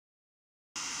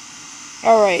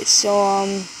Alright, so,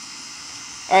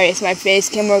 alright, is my face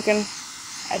cam working?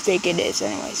 I think it is,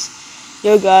 anyways.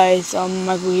 Yo guys,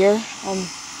 Michael here.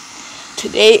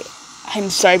 Today, I'm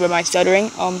sorry about my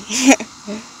stuttering,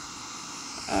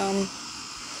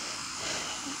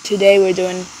 today we're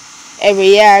doing a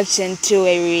reaction to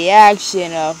a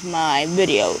reaction of my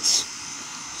videos.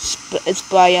 It's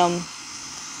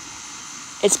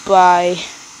by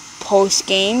Post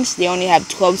Games. They only have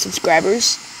 12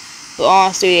 subscribers. But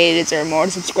honestly, they deserve more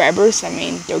subscribers. I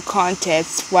mean, their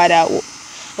content's flat out.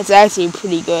 It's actually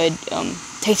pretty good.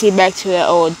 Takes me back to the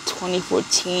old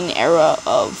 2014 era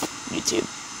of YouTube.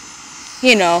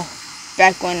 You know,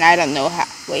 back when I don't know how.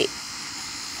 Wait,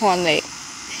 hold on, wait.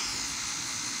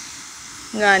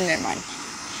 No, never mind.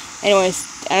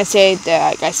 Anyways, I say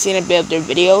that I've seen a bit of their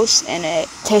videos, and it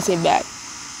takes me back.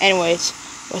 Anyways,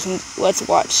 let's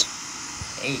watch.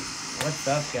 Hey, what's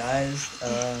up, guys?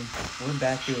 We're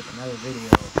back here with another video,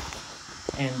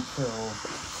 and so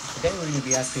today we're going to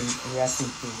be reacting to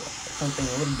something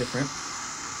a little different.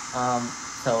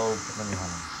 So let me hold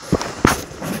on.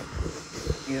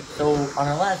 Yeah, so on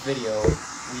our last video,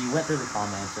 we went through the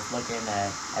comments, just looking at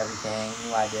everything,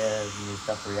 new ideas, new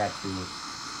stuff to react to.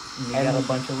 We got a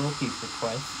bunch of repeat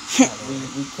requests.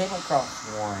 we came across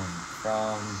one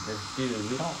from this dude.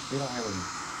 We don't really,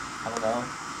 I don't know.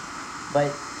 But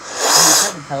he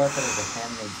tried to tell us that it was a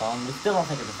fan-made song. We still don't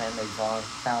think it's a fan-made song. It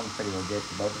sounds pretty legit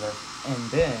to both of us. And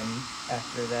then,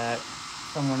 after that,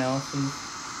 someone else was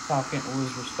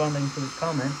responding to his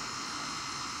comment.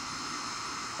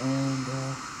 And,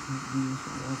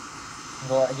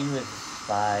 well, he was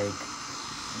like,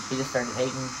 he just started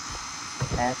hating.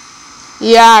 And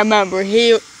Yeah, I remember.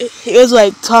 He was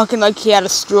like talking like he had a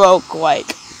stroke.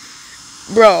 Like,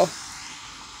 bro.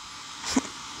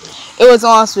 It was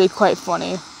honestly quite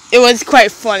funny. It was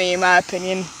quite funny in my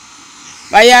opinion.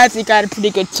 But yeah, I think I had a pretty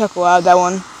good chuckle out of that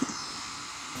one.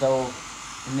 so,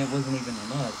 and it wasn't even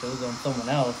on us, it was on someone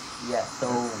else. yeah, so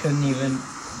Couldn't even,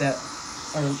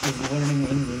 or was learning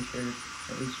English, or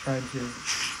at least tried to.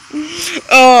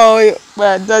 Oh,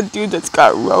 man, that dude that's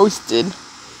got roasted.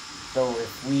 So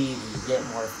if we get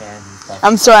more fans and stuff.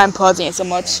 I'm sorry I'm pausing it so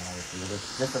much.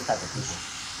 Just the type of people.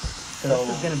 So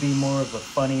this is going to be more of a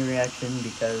funny reaction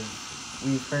because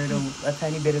we've heard a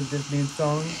tiny bit of this dude's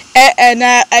song. And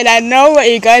I know what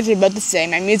you guys are about to say.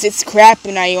 My music's crap,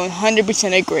 and I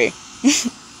 100% agree.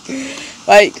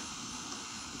 Like,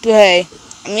 but hey,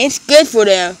 I mean, it's good for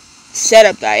the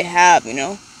setup that I have, you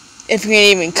know? If you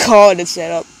can even call it a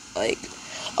setup. Like,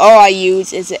 all I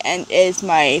use is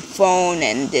my phone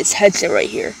and this headset right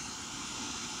here.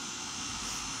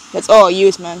 That's all I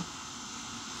use, man.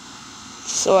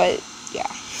 So, yeah.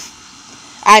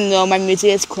 I know my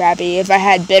music is crappy. If I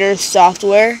had better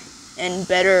software and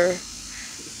better,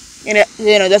 you know,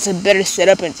 that's a better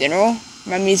setup in general,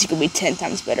 my music would be 10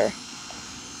 times better.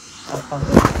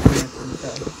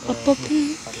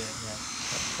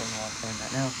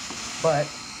 But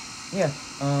yeah,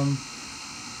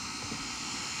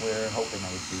 we're hoping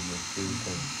that we see this too,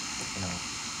 because, you know.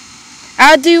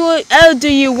 I'll do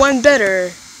you one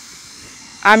better.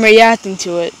 I'm reacting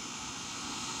to it.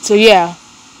 So yeah,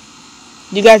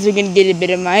 you guys are gonna get a bit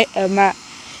of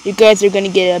you guys are gonna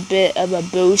get a bit of a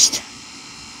boost.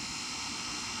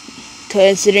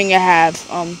 Considering I have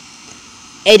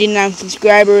 89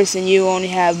 subscribers and you only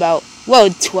have about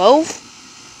 12.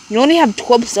 You only have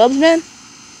 12 subs, man.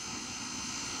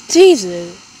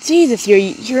 Jesus,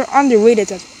 you're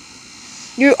underrated.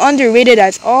 You're underrated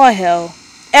as all hell.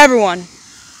 Everyone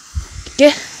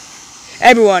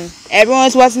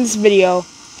that's watching this video,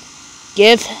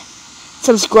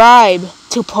 subscribe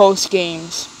to Post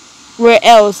Games, where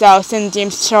else I'll send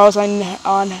James Charles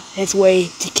on his way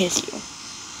to kiss you.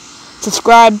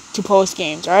 Subscribe to Post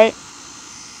Games, alright?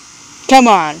 Come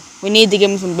on, we need to give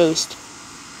him some boost.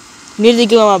 We need to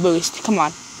give him a boost. Come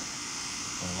on. What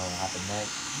will happen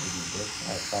next? Maybe this,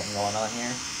 something going on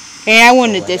here. And I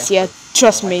wanted this yet.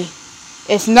 Trust me.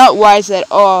 It's not wise at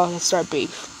all to start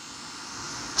beef.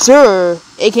 Sure,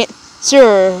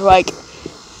 like,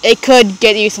 it could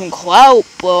get you some clout,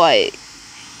 but like,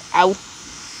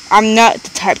 I'm not the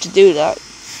type to do that.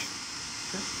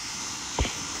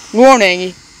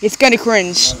 Warning, it's gonna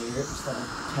cringe.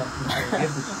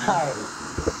 Alright,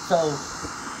 so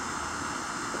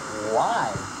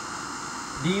why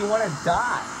do you want to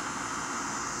die?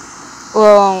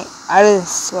 Well, I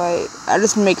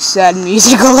just make sad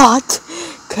music a lot,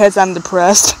 cause I'm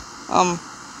depressed.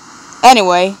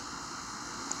 Anyway,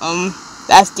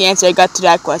 that's the answer I got to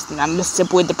that question. I'm just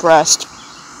simply depressed.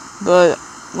 But,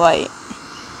 like,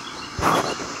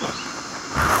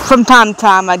 from time to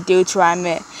time I do try and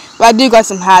but I do got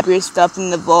some happier stuff in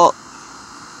the vault.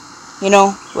 You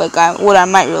know, like what I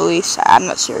might release. I'm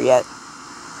not sure yet.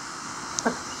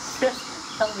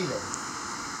 Tell me this.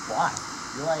 Why?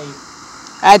 You like...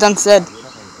 I done said. You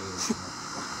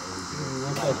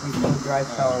look like you don't drive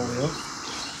Power Wheels.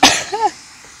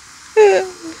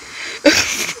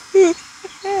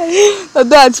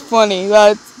 That's funny.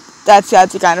 That's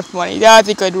kind of funny. That's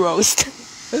a good roast.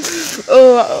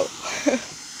 Oh,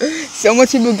 so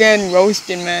much people getting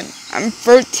roasted, man. I'm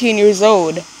 13 years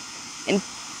old.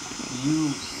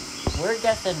 We're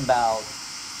guessing about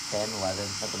 10, 11.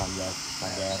 That's what I'm guessing. My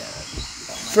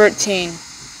guess. 13.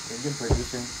 You're a good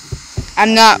producer.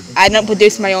 I don't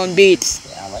produce my own beats.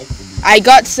 Yeah, I like the beat. I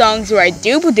got songs where I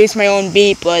do produce my own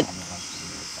beat, but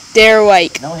they're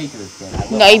like No hate to this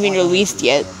kid. not even released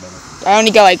yet. I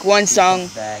only got like one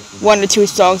or two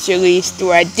songs released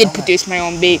where I did produce my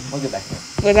own beat. We'll get back here.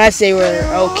 But I say we're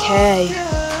okay.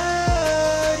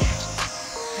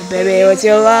 Baby, what's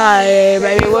your lie?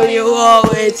 Baby, what you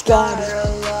always got?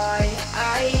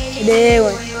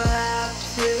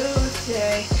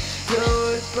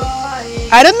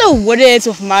 I don't know what it is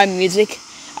with my music.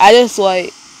 I just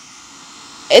like,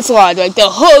 it's odd. Like the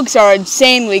hooks are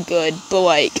insanely good, but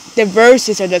like the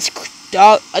verses are just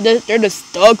they're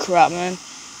just dog crap, man.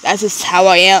 That's just how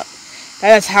I am.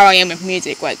 That's how I am with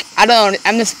music. Like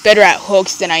I'm just better at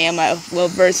hooks than I am at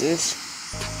verses.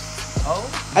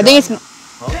 I think it's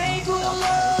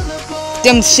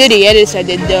them shitty edits I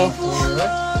did though.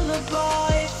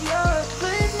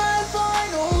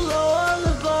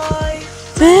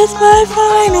 This my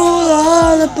final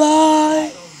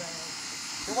lullaby.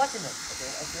 You're watching this. Okay?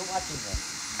 If you're watching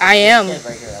this. I am.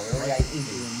 Right here, Your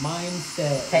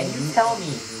mindset. Can you tell me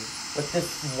what this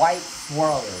white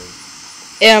swirl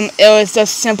is? It was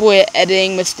just simply an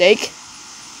editing mistake.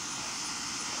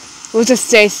 Let's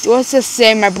just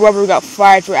say my brother got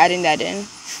fired for adding that in.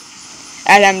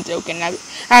 And I'm joking.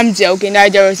 I'm joking.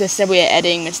 That was just simply an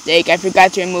editing mistake. I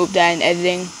forgot to remove that in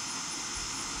editing.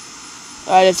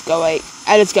 I just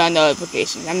got a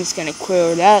notification. I'm just gonna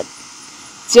clear that.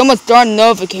 So much darn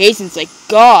notifications, like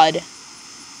God.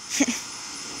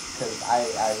 Because I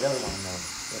really want to know.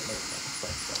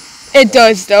 It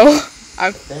does though.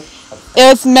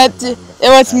 It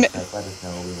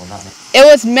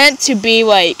was meant to be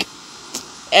like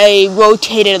a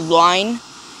rotated line.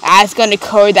 I was gonna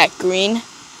color that green,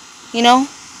 you know.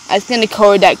 I was gonna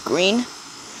color that green,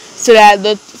 so that it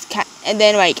looks. And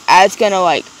then like I was gonna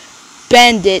like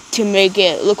bend it to make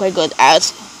it look like it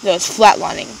was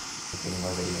flatlining.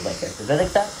 Does that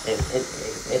accept?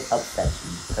 It upsets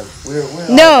you because we're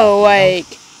no,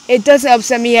 like it doesn't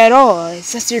upset me at all.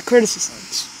 It's just your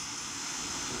criticisms.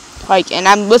 Like, and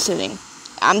I'm listening.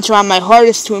 I'm trying my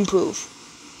hardest to improve.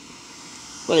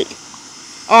 Like,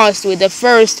 honestly, the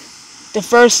first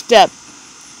step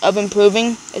of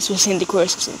improving is listening to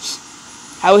criticisms.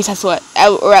 At least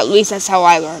that's how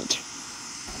I learned.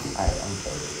 I'm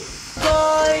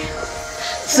sorry.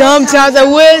 Sometimes I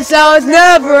wish I was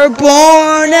never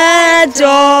born at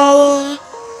all.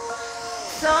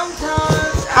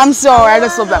 I'm sorry, I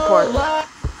just love that part.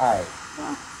 Alright.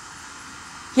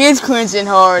 He's cringing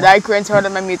hard. I cringe hard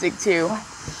at my music too.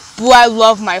 But I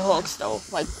love my hooks though.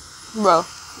 Like, bro.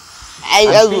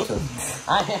 I'm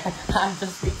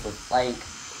just speechless. Like,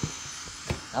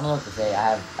 I don't know what to say.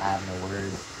 I have no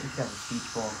words. You got a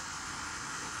speech ball.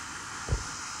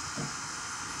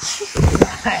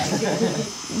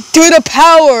 To the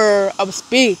power of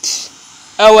speech.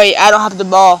 Oh wait, I don't have the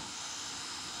ball.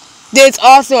 This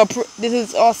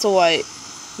is also like,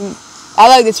 I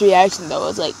like this reaction though.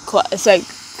 It's like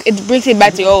it brings me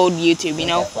back to old YouTube, you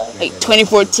know, like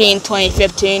 2014,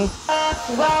 2015.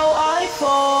 While I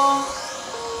fall,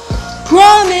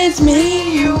 promise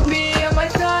me you'll be on my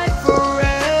side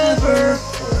forever.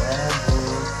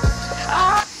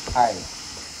 Alright,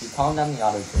 you calm down the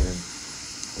auto tune.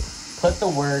 Put the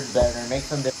words better, make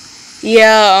them different.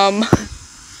 Yeah,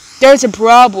 there's a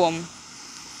problem.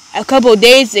 A couple of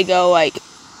days ago, like,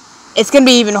 it's gonna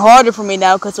be even harder for me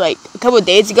now, cause like a couple of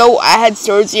days ago, I had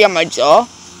surgery on my jaw,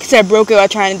 cause I broke it while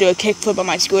trying to do a kickflip on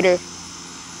my scooter.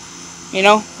 You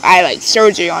know, I had like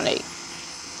surgery on it.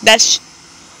 That's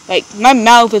like my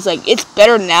mouth is like it's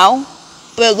better now,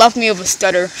 but it left me with a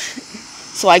stutter,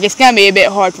 so like it's gonna be a bit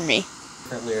hard for me.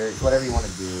 Different lyrics, whatever you want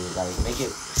to do, like make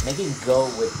it go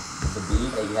with the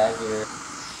beat that you have here.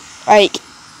 Like,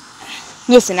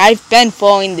 listen, I've been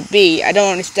following the beat. I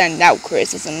don't understand that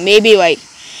criticism. Maybe I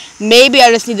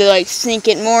just need to like sync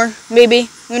it more. Maybe,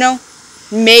 you know,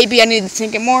 maybe I need to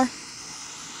sync it more.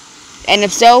 And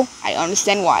if so, I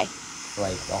understand why.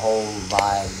 Like the whole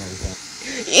vibe and everything.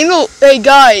 You know, hey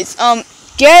guys,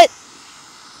 get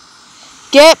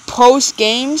post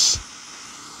games.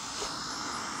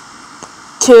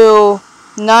 to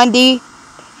 90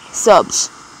 subs,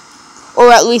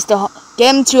 or at least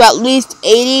get him to at least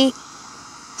 80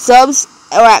 subs,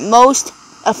 or at most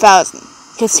 1,000.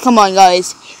 Cause come on,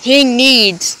 guys, he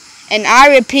needs, and I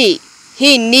repeat,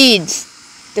 he needs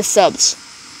the subs.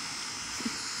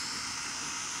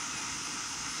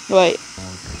 Wait.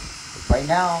 Right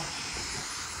now,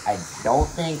 I don't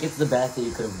think it's the best that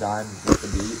you could have done with the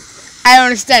beat. I don't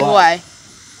understand But why.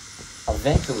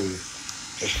 Eventually,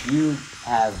 if you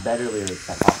have better lyrics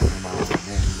that pop in your mind than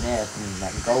this, and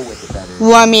that go with it better.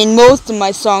 Well, I mean, most of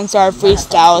my songs are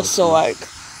freestyle, so like,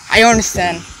 I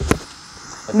understand.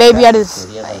 But Maybe I congrats, just-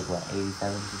 He has like what,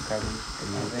 87 subscribers? I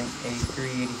think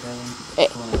 83, 87. Eh.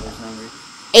 One of those numbers.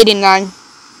 89.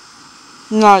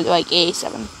 Not like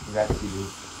 87. Congrats to you.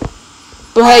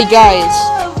 But hey, guys.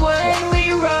 When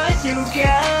we run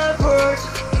together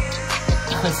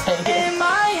Say it. in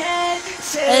my head, It's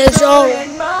says all-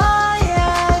 in my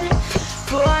head,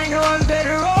 but I know I'm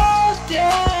better off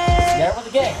dead. There it was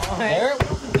again. There it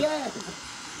was again.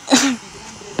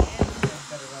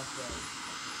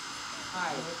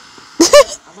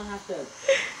 I'm gonna have to.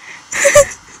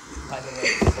 By the way,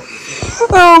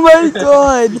 Oh my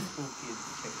god.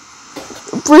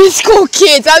 Preschool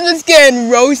kids, I'm just getting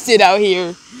roasted out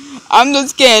here. I'm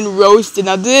just getting roasted.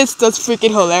 Now this is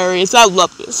freaking hilarious. I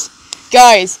love this.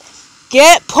 Guys,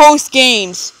 get Post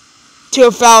Games to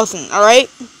 1,000, alright?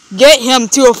 Get him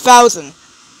to 1,000.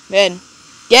 Man,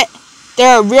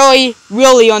 they're really,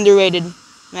 really underrated.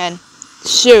 Man,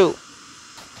 shoot.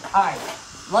 Alright,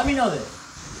 let me know this.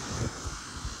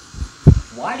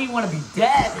 Why do you want to be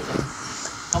dead?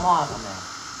 Come on, man.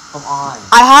 Come on.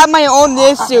 I have my own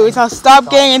issues. I'll stop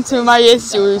getting into my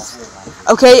issues.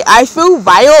 Okay, I feel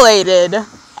violated.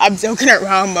 I'm joking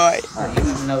around, but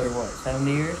another what?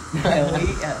 70 years? Yeah,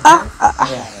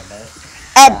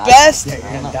 at best. at best, Yeah, you're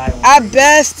gonna die one at day.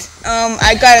 best,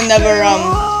 I got another,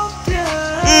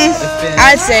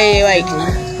 I'd say, like,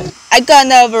 I got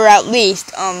another at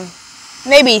least,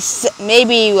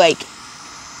 maybe, like,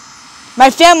 my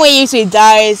family usually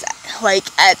dies, like,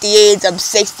 at the age of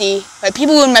 60. Like,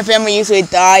 people in my family usually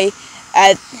die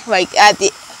at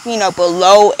the,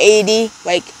 below 80,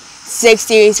 like,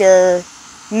 60s or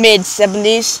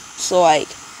mid-70s. So, like,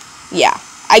 yeah.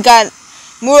 I got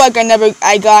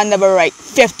another, like,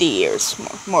 50 years,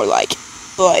 more like.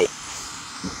 But,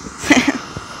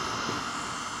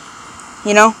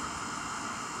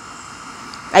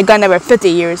 I got another 50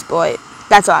 years, but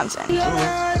that's all I'm saying.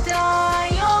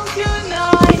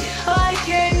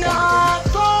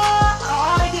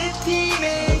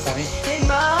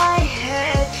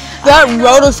 That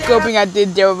rotoscoping I did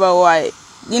there, but like,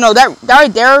 that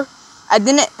right there, I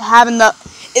didn't have enough.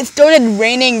 It started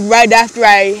raining right after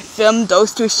I filmed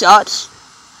those two shots,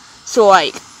 so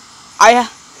like, I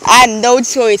had no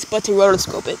choice but to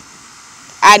rotoscope it.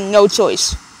 I had no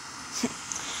choice.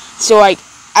 So like,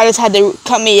 I just had to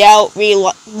cut me out,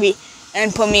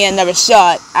 and put me in another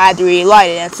shot. I had to relight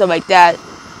it and stuff like that.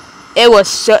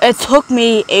 It took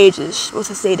me ages. What's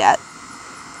to say that?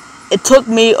 It took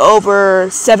me over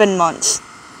 7 months.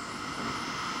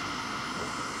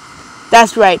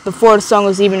 That's right, before the song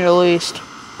was even released.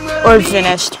 Or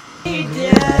finished.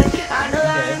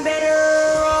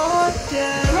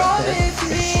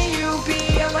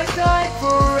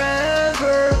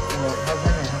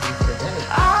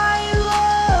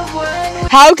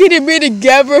 How can it be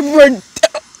together for...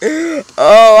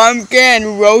 Oh, I'm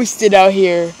getting roasted out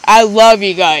here. I love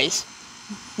you guys.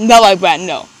 Not like that,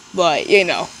 no. But,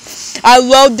 I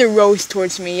love the roast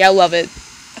towards me. I love it.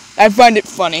 I find it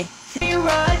funny. In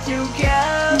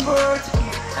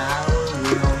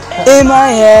my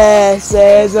head,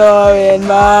 says oh, in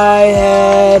my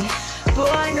head.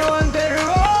 But I know I'm better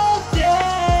off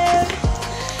dead.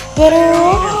 Better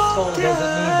off. Soul doesn't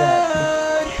need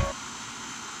that.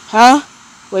 Huh?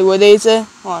 Wait, what did he say?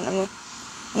 Hold on, let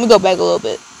me go back a little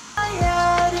bit.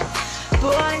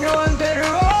 But I know I'm better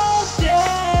off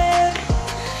dead.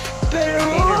 Better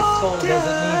off Soul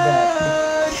doesn't need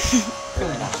dead.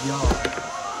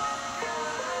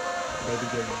 Baby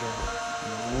girl, girl.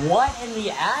 What in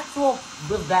the actual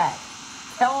was that?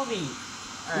 Tell me.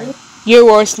 Alright. Your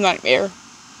worst nightmare.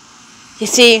 You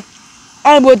see,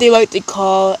 I'm what they like to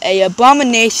call a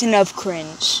abomination of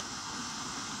cringe.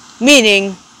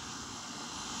 Meaning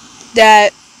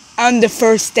that I'm the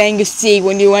first thing you see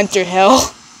when you enter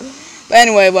hell. But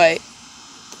anyway, wait.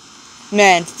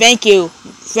 Man, thank you.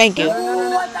 Thank you.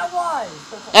 What that was?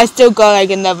 I still got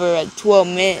like another 12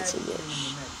 minutes of this.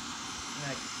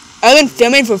 I've been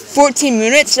filming for 14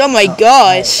 minutes? Oh my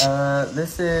gosh.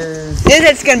 This is...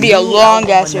 This is gonna be a long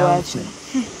ass reaction.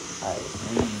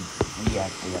 We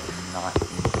actually have not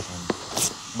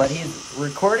finished. But he's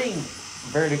recording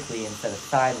vertically instead of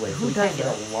sideways. Who so we does can't get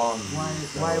that? a long view.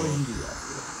 Why would you do that?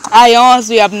 I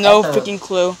honestly have no That's a- freaking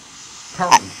clue. Tell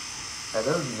me, are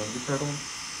those Ninja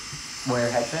Turtles?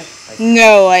 Wear headset? Like,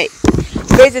 No,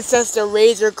 Razer says the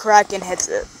Razer Kraken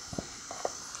headset.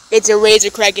 It's a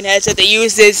Razer Kraken headset. They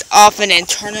use this often in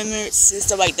tournaments and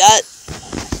stuff like that.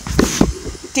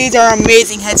 These are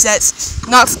amazing headsets.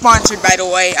 Not sponsored, by the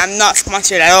way. I'm not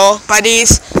sponsored at all by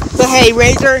these. But hey,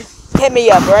 Razer, hit me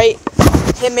up, right?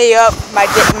 Hit me up. My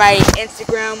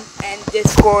Instagram and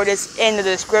Discord is in the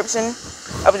description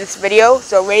of this video.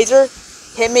 So Razer,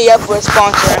 hit me up for a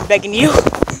sponsor. I'm begging you.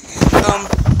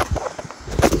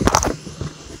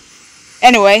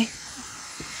 Anyway,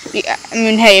 yeah, I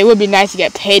mean, hey, it would be nice to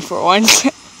get paid for once. are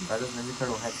those Ninja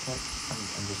Turtle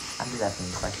headsets? I'm just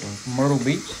asking questions. Myrtle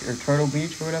Beach or Turtle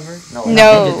Beach or whatever? No,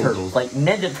 No. Ninja Turtles. Like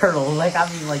Ninja Turtles. Like, I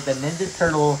mean, like the Ninja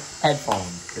Turtle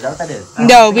headphones. Is that what that is?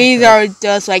 No, these are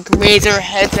just like Razer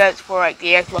headsets for like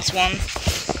the Xbox One.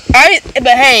 Alright,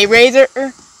 but hey, Razer,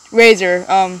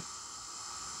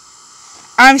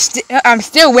 I'm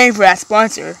still waiting for that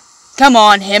sponsor. Come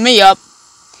on, hit me up.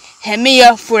 Hit me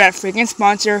up for that freaking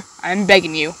sponsor. I'm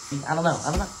begging you. I don't know.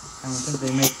 I don't think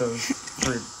they make those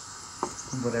for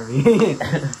whatever.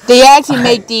 They actually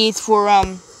make these for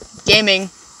gaming.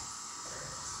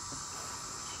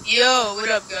 Yo, what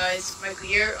up, guys? Michael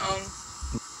here.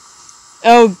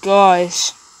 Oh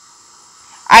gosh,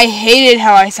 I hated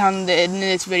how I sounded in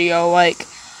this video. Like,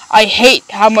 I hate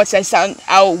how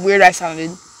weird I sounded.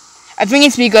 I think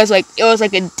it's because like it was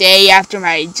like a day after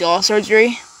my jaw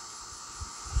surgery.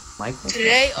 Michael?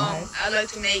 Today, I'd like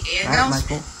to make an Alright,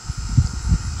 announcement.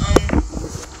 Michael.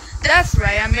 That's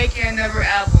right. I'm making another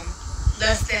album.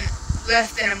 Less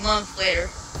than a month later.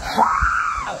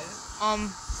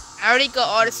 I already got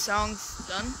all the songs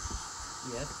done.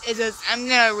 Yes. It's just I'm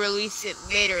gonna release it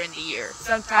later in the year.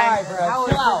 Sometime. Alright, bro.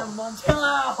 Chill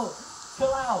out.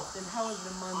 Chill out. Then how is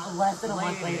it a month? Less than a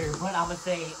month later, but I'm gonna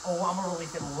say, I'm gonna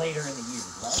release it later in the year.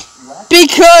 Less?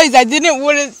 Because I didn't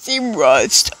want to seem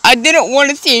rushed.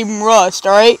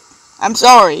 Alright? I'm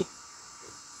sorry.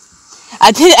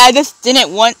 I just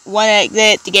didn't want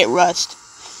it to get rushed.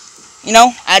 You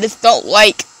know? I just don't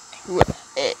like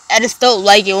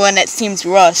it when it seems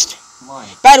rushed. Come on.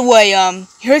 By the way,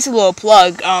 here's a little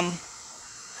plug.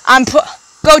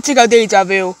 Go check out Deja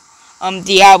Vu,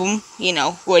 the album, you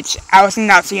know, which I was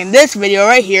announcing in this video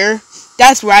right here.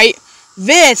 That's right.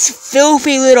 This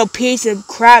filthy little piece of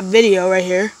crap video right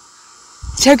here.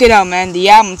 Check it out, man. The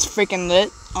album's freaking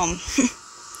lit.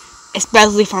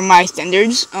 Especially for my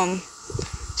standards.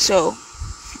 So,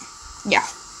 yeah.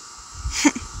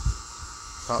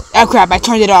 Oh crap, I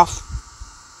turned it off.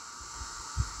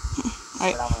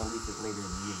 But I'm gonna release it later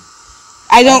in the year.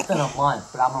 I don't. Less than a month,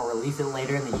 but I'm gonna release it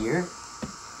later in the year.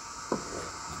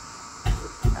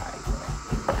 Alright,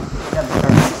 gotta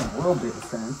start making a little bit of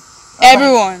sense.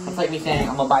 Everyone. It's like me saying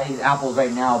I'm gonna buy these apples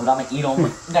right now, but I'm gonna eat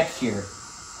them next year.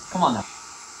 Come on now.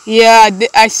 Yeah,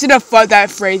 I should have thought that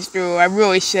phrase through. I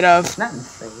really should have. Not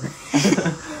necessarily.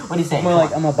 What are you saying? More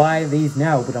like I'm gonna buy these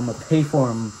now, but I'm gonna pay for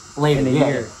them later in a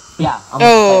year. Yeah, I'm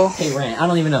Oh. gonna pay rent. I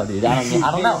don't even know, dude. I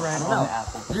don't know.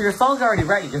 Your song's already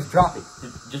ready. Just drop it.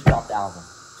 Just drop the album.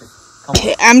 Just come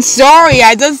on. I'm sorry,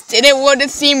 I just didn't want to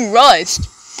seem rushed.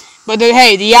 But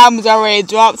hey, the album's already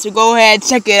dropped, so go ahead,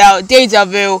 check it out. Deja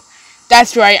Vu.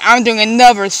 That's right, I'm doing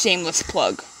another shameless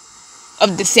plug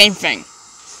of the same thing.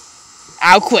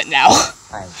 I'll quit now.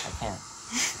 I can't.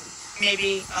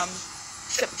 Maybe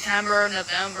September,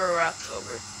 November, or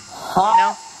October.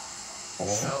 Huh? You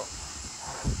know? So.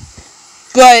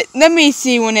 But let me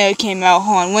see when it came out.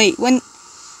 Hold on,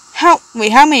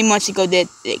 how many months ago did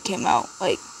it came out?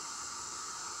 Like,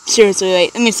 seriously,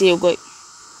 like, let me see real quick.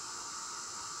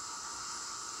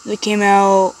 It came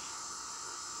out.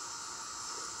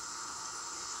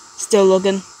 Still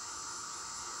looking.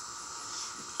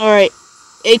 Alright.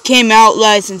 It came out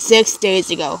less than 6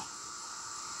 days ago.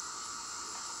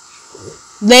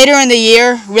 Later in the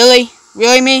year? Really?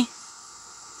 Really, me?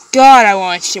 God, I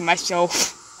want to shoot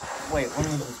myself. Wait, when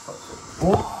was this posted?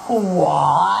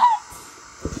 What?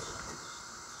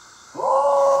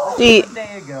 See, A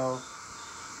day ago.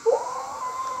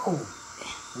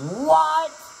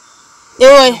 What? it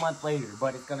A was. month later,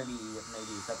 but it's gonna be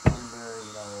maybe September,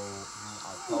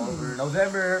 October,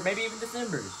 November, maybe even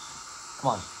December.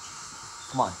 Come on.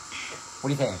 What are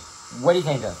you saying? What are you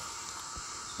saying to us?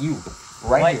 You,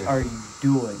 right What here. are you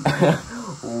doing?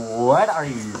 What are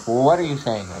you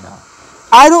saying right now?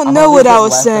 I don't I'm know gonna what leave I it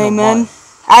was less than a saying, man. month.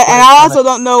 And I I'm also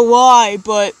don't know why,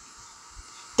 but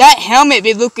that helmet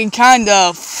be looking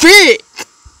kinda thick.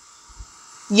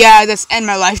 Yeah, just end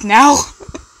my life now.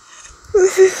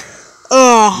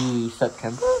 The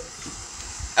September?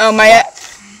 Oh my!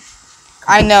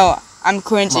 I know. I'm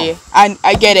cringy.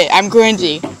 I get it. I'm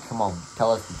cringy. Come on,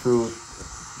 tell us the truth.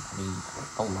 I mean,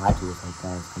 don't lie to us like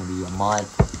that. It's gonna be a month.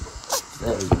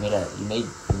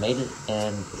 You made it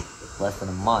in less than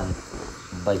a month,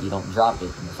 but you don't drop it.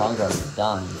 And the song's already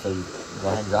done, so you go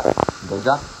ahead and drop it. Go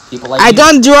drop it. People like I you.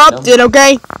 done dropped No? it.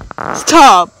 Okay.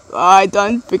 Stop. I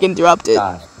done freaking dropped it.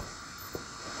 Gosh.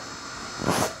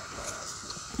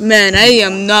 Man, I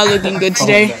am not looking good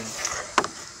today. Okay.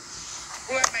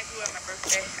 Who am I doing my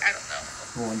birthday? I don't know.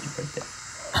 When's your birthday?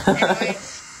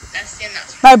 Anyways, that's the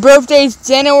announcement. My birthday is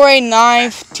January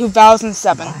 9th,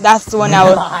 2007. That's the one I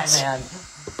was. Alright, man.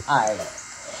 Alright.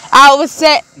 I was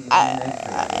say.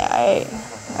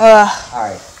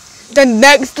 Alright. The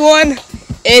next one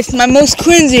is my most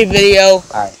cringy video.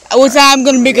 Alright. Which I'm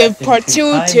gonna make a part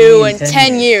 2 to in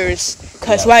 10 years.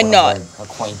 Cause why not?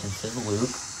 Acquaintances, Luke.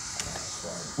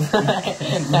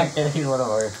 Not kidding, one of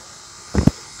our.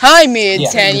 Hi, me in Yeah.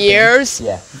 10 years.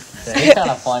 Yeah. It's kind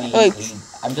of funny. Like-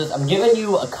 I'm giving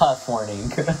you a cuss warning.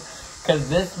 Because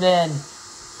this man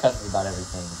cusses about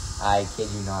everything. I kid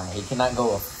you not. He cannot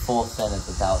go a full sentence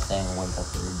without saying one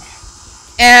cuss word.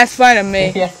 And that's fine with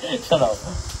me. Yeah, shut up.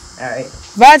 Alright.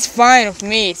 That's fine with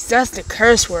me. It's just a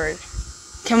curse word.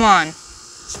 Come on.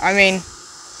 I mean,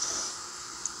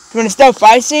 you wanna start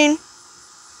fight scene?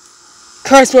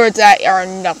 Curse words that are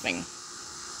nothing.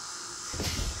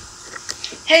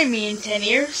 Hey, me in 10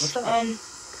 years. What's up?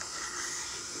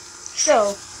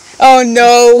 So, Oh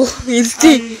no, he's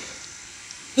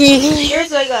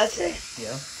here's what I gotta say.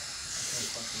 Yeah.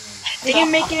 They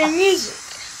can make it in music.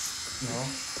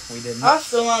 No, we didn't.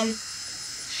 Also,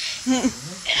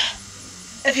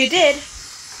 if you did,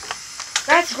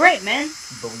 that's great, man.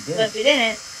 But we But did. if you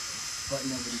didn't,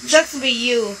 sucks to be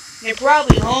you. You're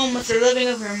probably homeless or living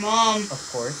with your mom. Of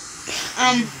course.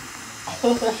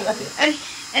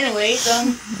 Anyways,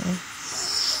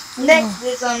 next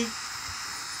is,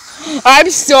 I'm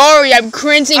sorry, I'm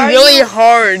cringing Are really you-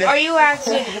 hard. are you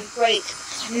actually,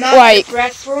 not Like-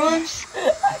 depressed for once?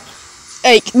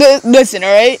 Like, listen,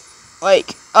 alright?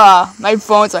 Like, my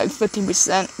phone's like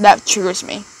 15%. That triggers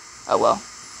me. Oh well.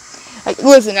 Like,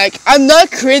 listen, like, I'm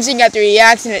not cringing at the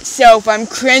reaction itself. I'm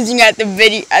cringing at the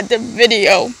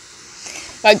video.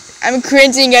 Like, I'm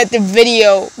cringing at the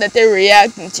video that they're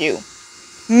reacting to.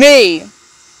 Me.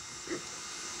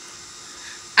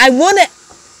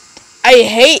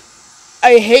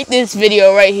 I hate this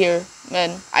video right here,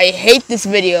 man. I hate this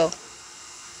video.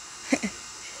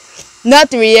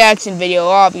 Not the reaction video,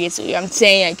 obviously. I'm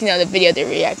saying, like, you know, the video they're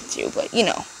reacting to, but, you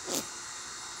know.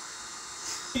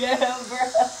 Yeah, bro.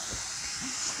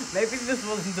 Maybe this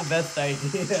wasn't the best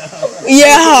idea.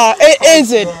 Yeah, it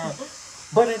isn't.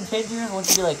 But in 10 years, won't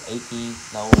you be like 18?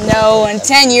 No, in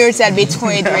 10 years, that'd be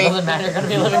 23. Doesn't matter, you're gonna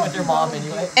be living with your mom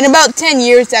anyway. In about 10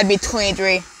 years, that'd be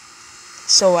 23.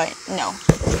 So, what? No.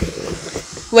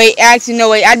 Wait, actually, no,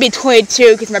 wait. I'd be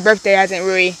 22 because my birthday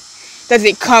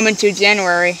doesn't come until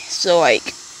January. So,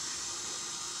 like,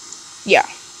 yeah.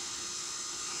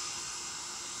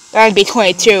 That'd be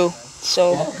 22.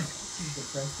 So,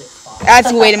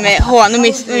 wait a minute. Hold on, let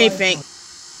me think.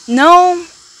 No,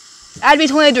 I'd be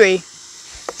 23.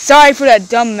 Sorry for that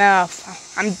dumb math.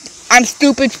 I'm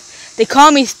stupid. They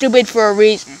call me stupid for a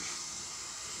reason.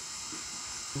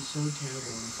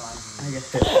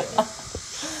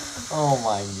 Oh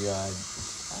my god.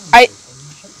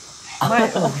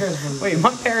 Wait,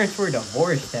 my parents were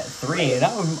divorced at 3, and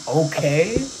I'm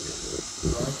okay.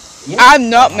 I'm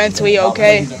not mentally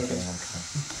okay.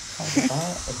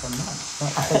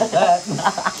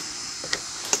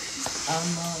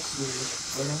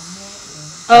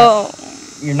 Oh.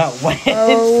 You're not wet.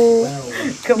 Oh.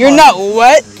 Come You're on. not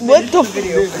what? What the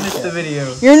Video. Finish the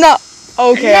video. You're not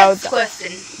okay. Next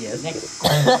question. Yes.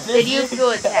 Did you feel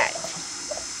attacked?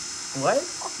 What?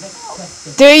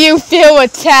 Do you feel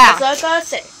That's attacked? all I gotta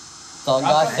say. So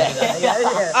God said.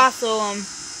 Yeah. Also,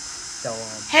 So,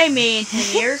 hey, me in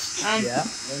 10 years, yeah.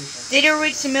 did you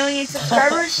reach 1 million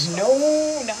subscribers? No,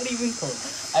 not even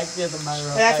close. Actually, as a matter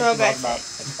of That's fact, all I about gotta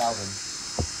say.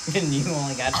 6,000. And you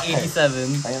only got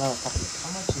 87. I know.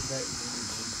 How much is that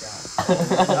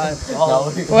No,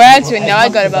 Well, actually, no, I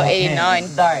got about 89.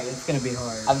 Sorry, It's gonna be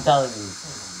hard. I'm telling you,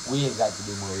 we have got to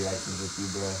do more reactions with you,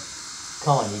 bro.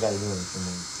 Come on, you gotta do it for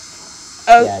me.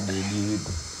 Oh, Yeah, dude.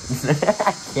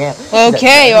 I can't.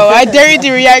 okay. Well, I dare you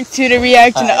to react to the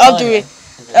reaction of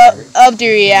the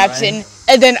reaction,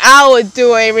 and then I would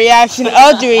do a reaction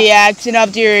of the reaction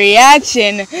of the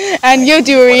reaction, and you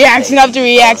do a reaction of the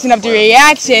reaction of the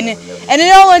reaction, and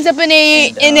it all ends up in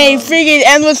a freaking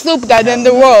endless loop that in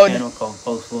the world. Channel called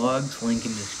Post vlogs, link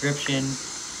in description.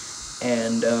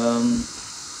 And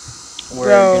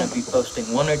we're Bro. gonna be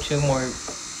posting 1 or 2 more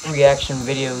reaction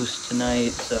videos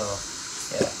tonight, so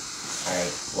yeah.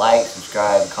 Alright, like,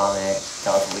 subscribe, comment,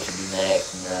 tell us what we should do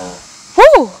next, and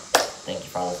Woo! thank you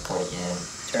for all the support again.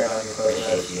 Turn on your post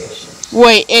notifications.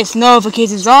 Wait, it's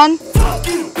notifications on? Fuck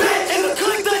you, bitch, and the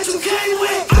clique that you came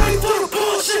with. I ain't for the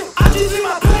bullshit, I just need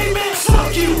my payment.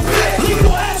 Fuck you, bitch, leave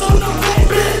your ass on the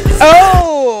pavement.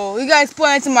 Oh, you guys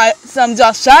playing some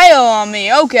Josiah on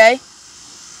me, okay.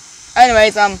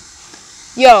 Anyways,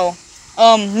 yo,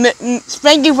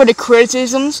 thank you for the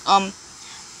criticisms,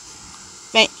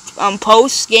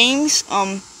 post games,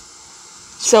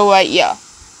 so, yeah.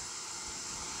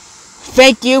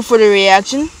 Thank you for the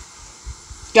reaction.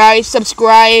 Guys,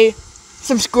 subscribe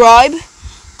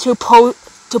to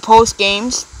post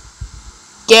games.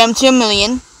 Get them to 1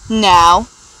 million now.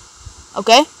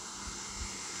 Okay?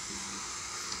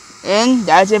 And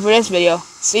that's it for this video.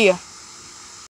 See ya.